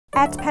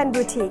At Pen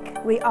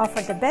Boutique, we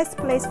offer the best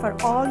place for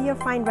all your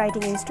fine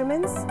writing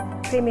instruments,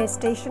 premier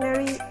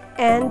stationery,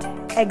 and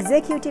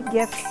executive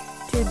gifts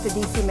to the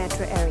DC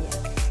metro area.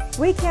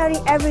 We carry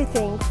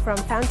everything from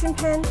fountain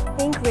pen,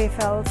 ink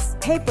refills,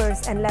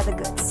 papers, and leather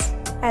goods.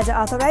 As an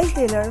authorized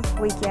dealer,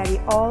 we carry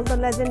all the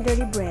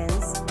legendary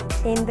brands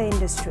in the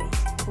industry.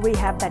 We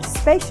have that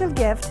special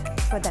gift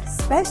for that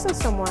special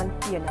someone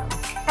you know.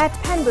 At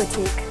Pen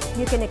Boutique,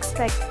 you can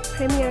expect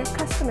premier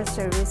customer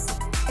service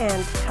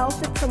and help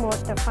to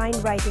promote the fine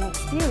writing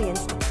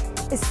experience,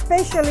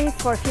 especially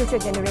for future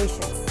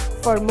generations.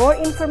 For more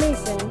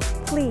information,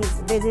 please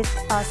visit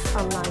us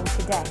online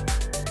today.